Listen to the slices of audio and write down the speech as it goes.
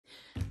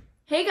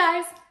Hey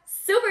guys,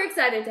 super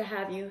excited to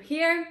have you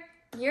here.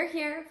 You're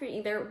here for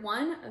either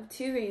one of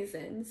two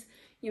reasons.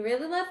 You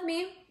really love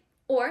me,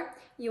 or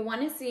you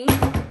want to see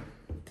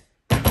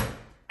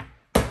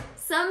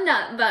some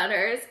nut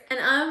butters, and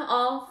I'm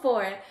all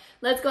for it.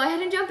 Let's go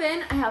ahead and jump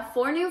in. I have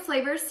 4 new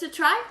flavors to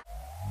try.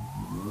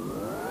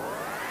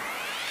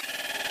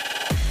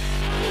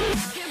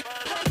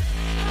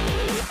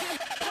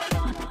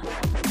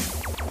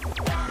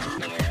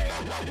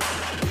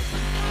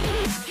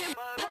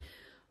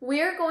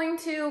 We're going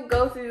to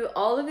go through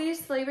all of these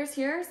flavors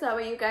here so that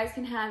way you guys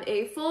can have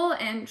a full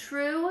and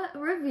true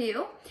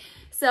review.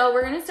 So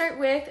we're going to start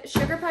with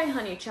Sugar Pie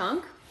Honey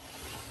Chunk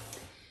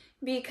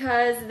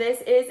because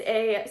this is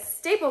a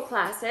staple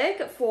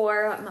classic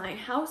for my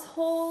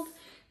household.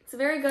 It's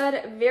very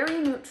good,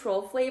 very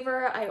neutral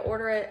flavor. I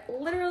order it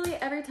literally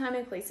every time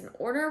I place an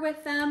order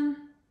with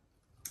them.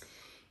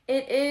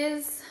 It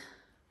is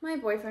my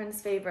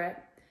boyfriend's favorite.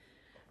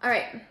 All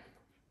right,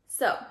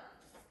 so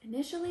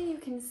initially you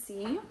can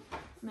see,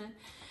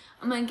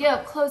 I'm gonna get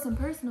up close and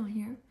personal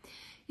here.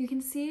 You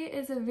can see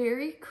it's a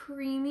very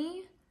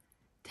creamy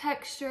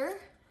texture.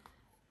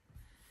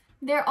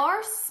 There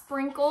are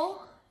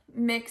sprinkle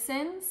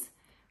mix-ins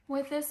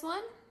with this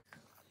one.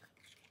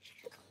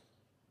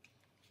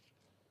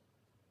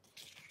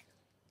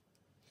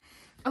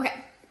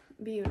 Okay,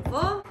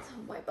 beautiful. So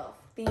wipe off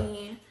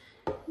the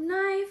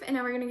knife, and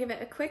now we're gonna give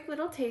it a quick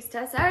little taste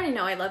test. I already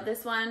know I love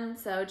this one,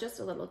 so just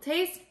a little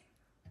taste.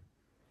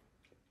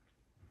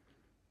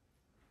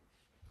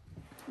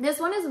 This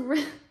one is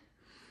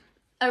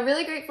a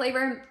really great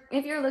flavor.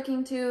 If you're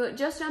looking to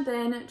just jump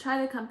in,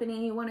 try the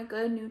company, you want a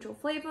good neutral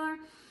flavor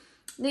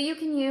that you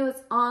can use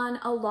on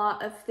a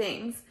lot of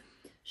things.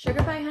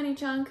 Sugar Pie Honey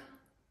Chunk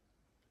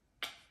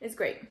is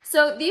great.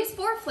 So these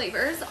 4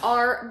 flavors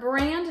are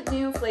brand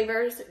new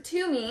flavors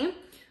to me.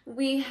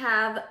 We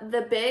have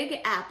the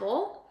Big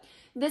Apple.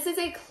 This is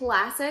a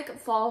classic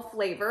fall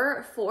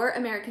flavor for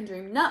American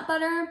Dream Nut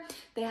Butter.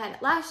 They had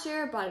it last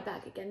year, brought it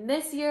back again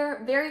this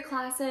year. Very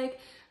classic.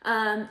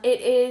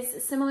 It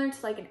is similar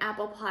to like an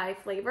apple pie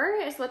flavor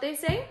is what they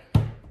say.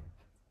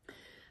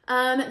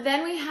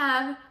 Then we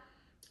have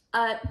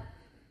a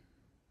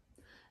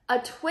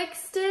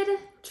Twisted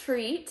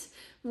Treat,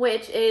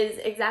 which is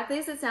exactly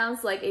as it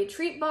sounds, like a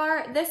treat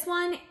bar. This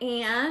one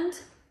and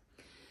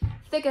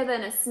Thicker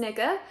Than a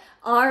Snicker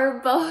are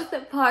both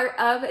part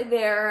of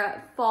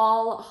their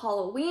fall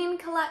Halloween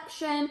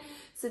collection.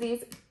 So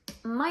these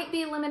might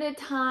be limited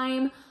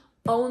time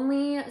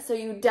only, so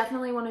you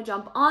definitely want to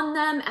jump on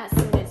them as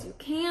soon as you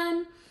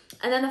can.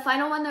 And then the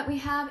final one that we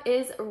have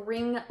is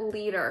Ring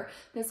Leader.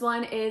 This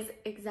one is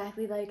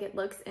exactly like it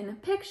looks in a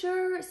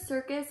picture,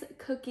 circus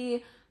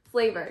cookie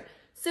flavored.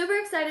 Super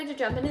excited to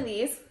jump into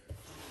these.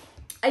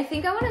 I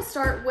think I want to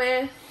start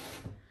with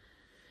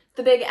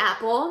the Big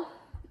Apple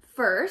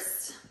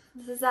first.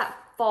 This is that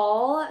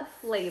fall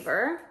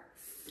flavor.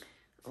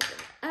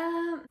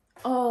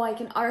 Oh, I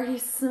can already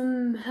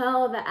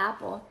smell the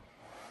apple.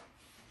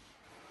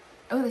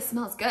 Oh, this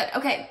smells good.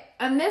 Okay,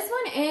 and this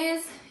one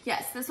is,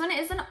 yes, this one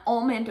is an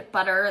almond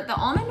butter. The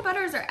almond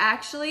butters are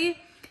actually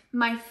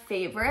my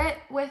favorite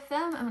with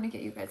them. I'm gonna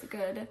get you guys a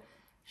good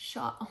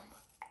shot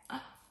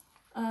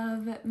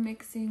of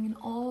mixing and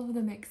all of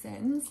the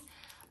mix-ins.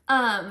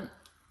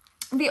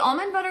 The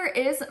almond butter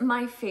is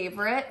my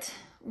favorite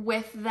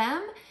with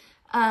them.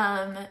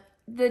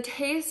 The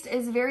taste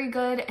is very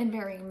good and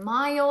very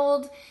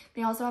mild.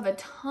 They also have a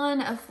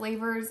ton of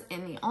flavors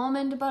in the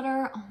almond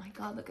butter. Oh my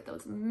God, look at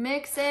those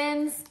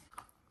mix-ins.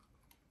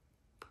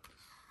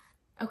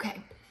 Okay,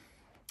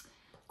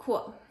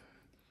 cool.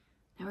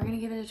 Now we're gonna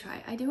give it a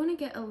try. I do wanna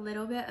get a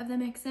little bit of the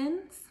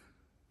mix-ins.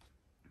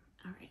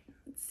 All right,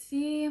 let's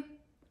see.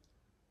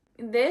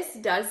 This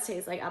does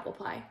taste like apple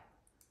pie.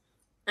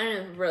 And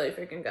it's really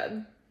freaking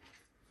good.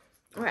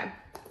 Okay,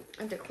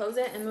 I have to close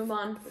it and move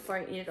on before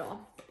I eat it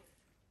all.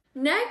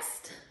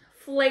 Next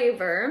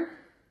flavor,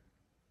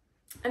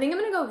 I think I'm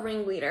gonna go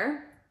Ring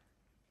Leader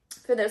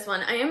for this one.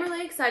 I am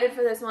really excited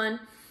for this one.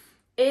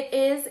 It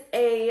is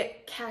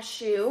a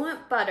cashew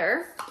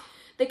butter.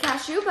 The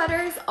cashew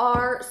butters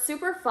are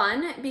super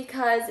fun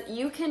because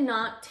you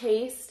cannot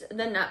taste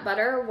the nut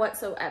butter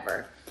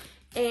whatsoever.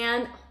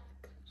 And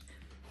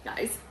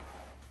guys,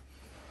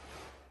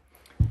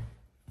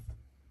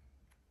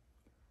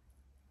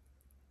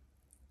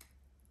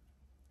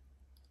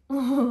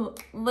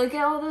 look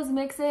at all those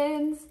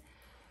mix-ins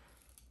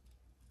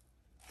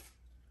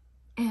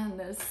and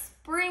the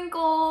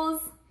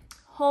sprinkles.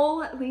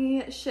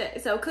 Holy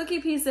shit. So cookie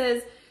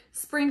pieces,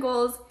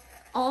 sprinkles,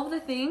 all of the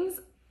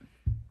things.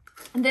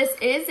 This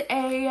is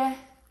a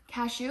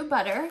cashew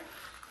butter,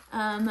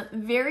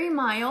 very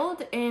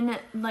mild in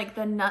like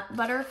the nut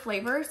butter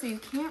flavor, so you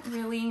can't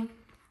really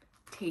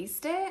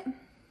taste it.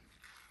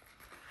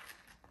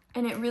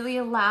 And it really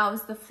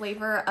allows the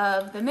flavor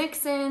of the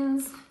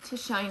mix-ins to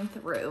shine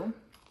through.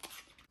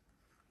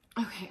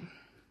 Okay,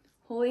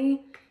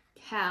 holy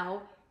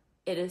cow,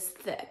 it is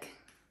thick.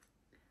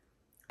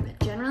 That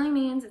generally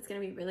means it's gonna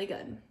be really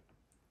good.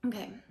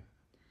 Okay,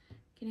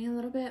 getting a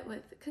little bit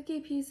with the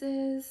cookie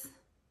pieces.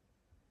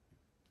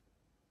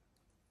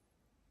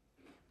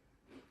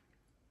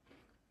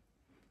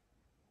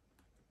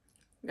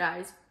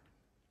 Guys,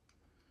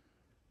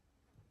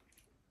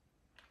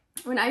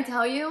 when I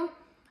tell you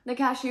the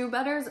cashew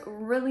butters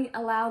really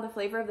allow the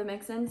flavor of the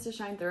mix-ins to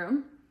shine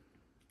through,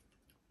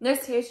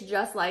 this tastes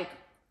just like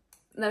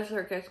the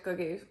circus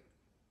cookies.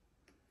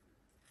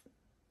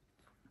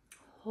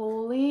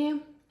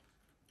 Holy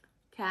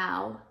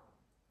cow.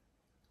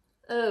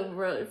 Oh,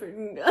 really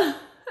freaking good.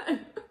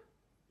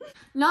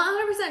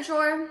 Not 100%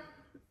 sure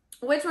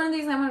which one of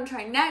these I want to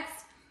try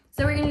next.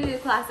 So we're going to do the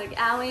classic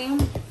Allie.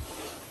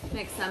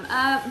 Mix them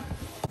up.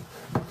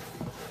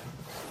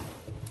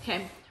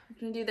 Okay, we're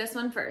going to do this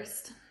one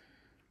first.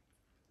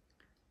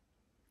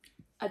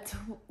 A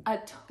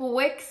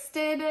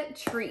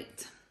Twixted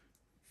Treat.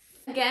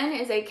 Again,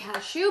 is a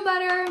cashew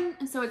butter,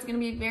 so it's going to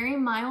be very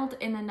mild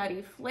in the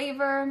nutty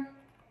flavor.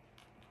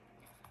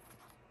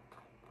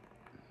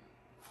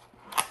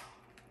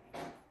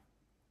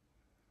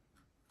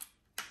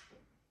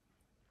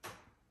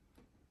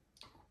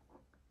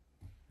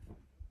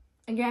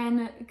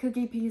 Again,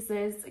 cookie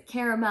pieces,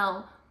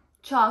 caramel,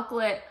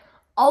 chocolate,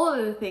 all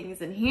of the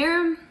things in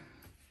here.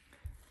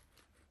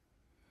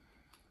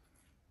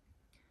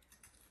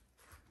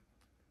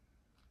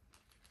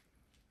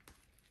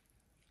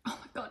 Oh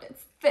my God,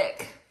 it's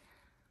thick.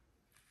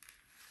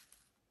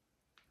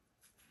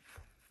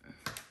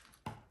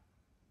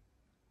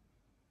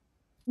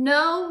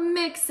 No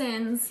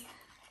mix-ins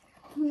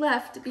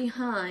left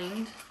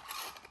behind.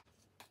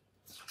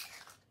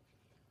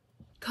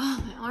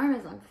 God, my arm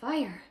is on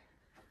fire.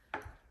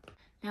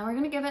 Now we're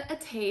gonna give it a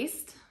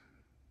taste.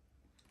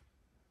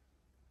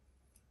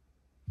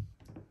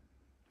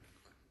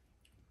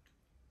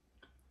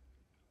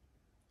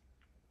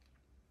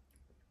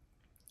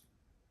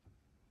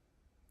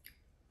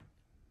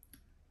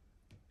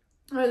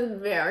 It was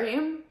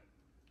very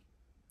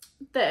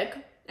thick.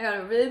 I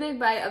got a really big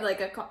bite of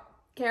like a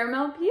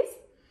caramel piece.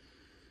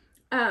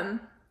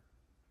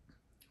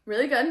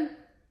 Really good.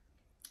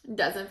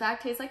 Does in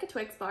fact taste like a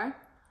Twix bar.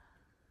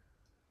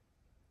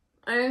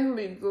 I think it'll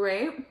be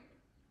great.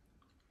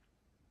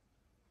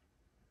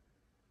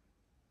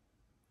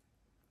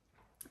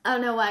 I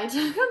don't know why I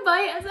took a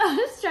bite as I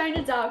was trying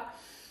to talk.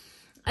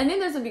 I think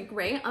this would be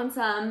great on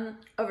some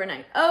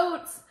overnight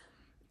oats.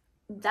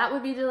 That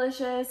would be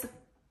delicious.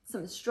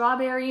 Some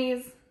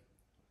strawberries.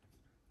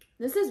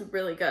 This is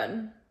really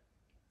good.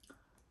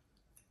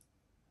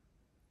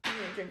 I'm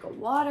gonna drink a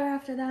water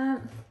after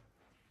that.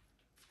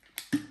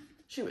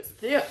 She was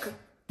thick.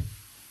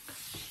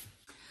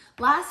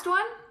 Last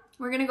one,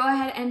 we're gonna go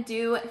ahead and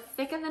do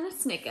Thicker Than a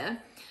Snicker.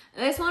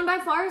 This one by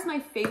far is my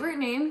favorite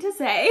name to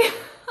say.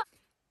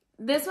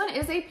 This one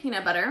is a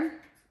peanut butter.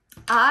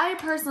 I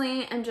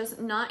personally am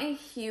just not a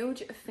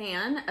huge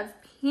fan of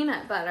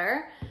peanut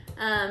butter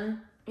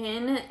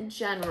in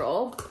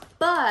general,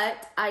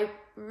 but I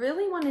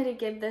really wanted to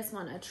give this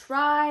one a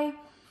try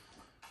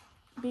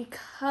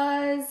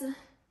because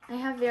I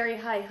have very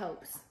high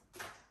hopes.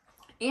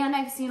 And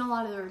I've seen a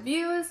lot of the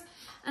reviews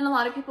and a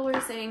lot of people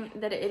are saying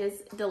that it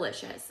is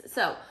delicious.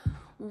 So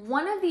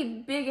one of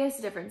the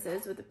biggest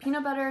differences with the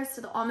peanut butters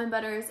to the almond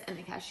butters and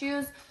the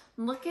cashews,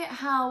 look at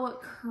how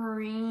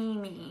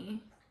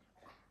creamy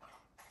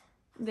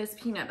this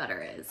peanut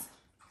butter is.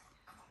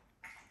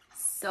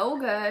 So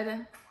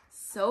good,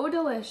 so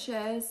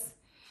delicious.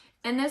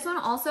 And this one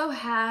also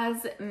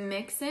has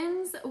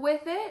mix-ins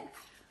with it,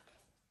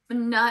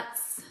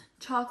 nuts,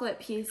 chocolate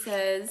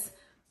pieces,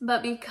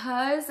 but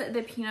because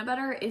the peanut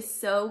butter is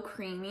so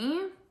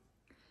creamy,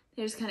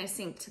 they just kind of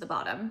sink to the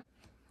bottom.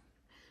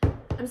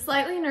 I'm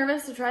slightly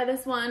nervous to try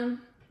this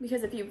one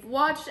because if you've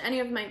watched any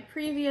of my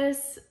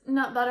previous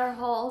nut butter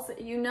hauls,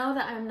 you know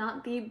that I'm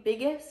not the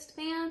biggest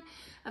fan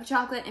of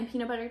chocolate and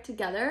peanut butter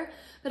together,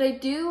 but I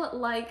do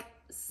like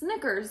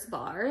Snickers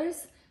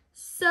bars,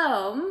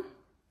 so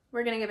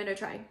we're gonna give it a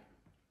try.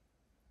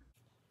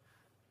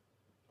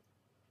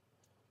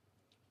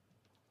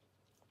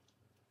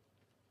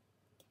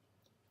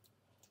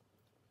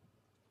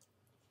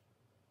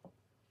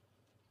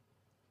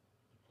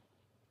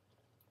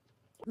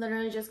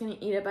 Literally just gonna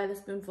eat it by the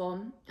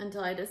spoonful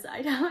until I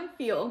decide how I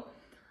feel.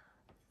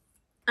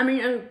 I mean,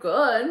 it's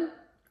good,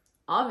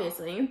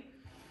 obviously.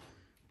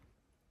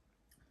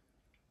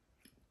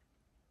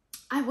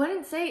 I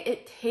wouldn't say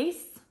it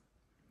tastes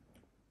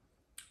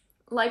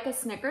like a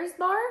Snickers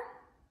bar,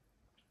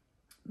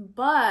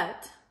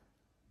 but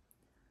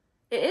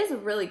it is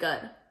really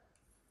good.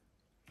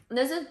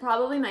 This is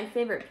probably my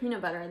favorite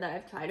peanut butter that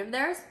I've tried of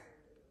theirs.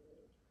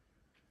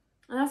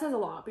 And that says a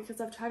lot because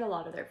I've tried a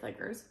lot of their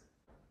flavors.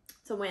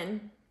 It's a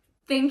win.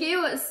 Thank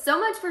you so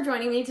much for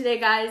joining me today,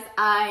 guys.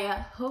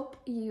 I hope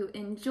you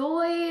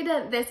enjoyed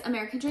this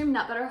American Dream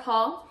Nut Butter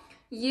haul.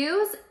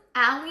 Use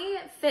Allie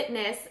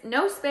Fitness,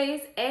 no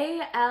space,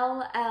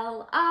 ALLIFITNESS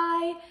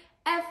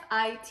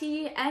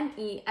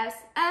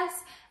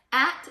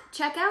at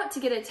checkout to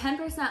get a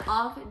 10%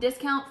 off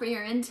discount for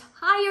your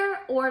entire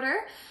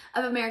order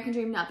of American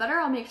Dream Nut Butter.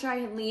 I'll make sure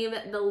I leave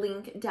the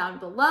link down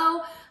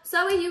below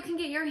so you can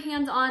get your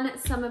hands on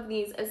some of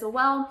these as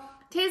well.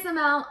 Taste them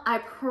out. I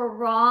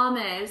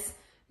promise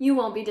you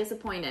won't be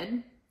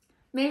disappointed.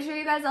 Make sure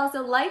you guys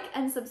also like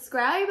and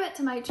subscribe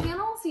to my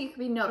channel so you can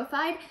be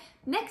notified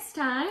next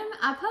time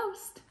I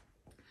post.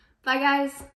 Bye guys.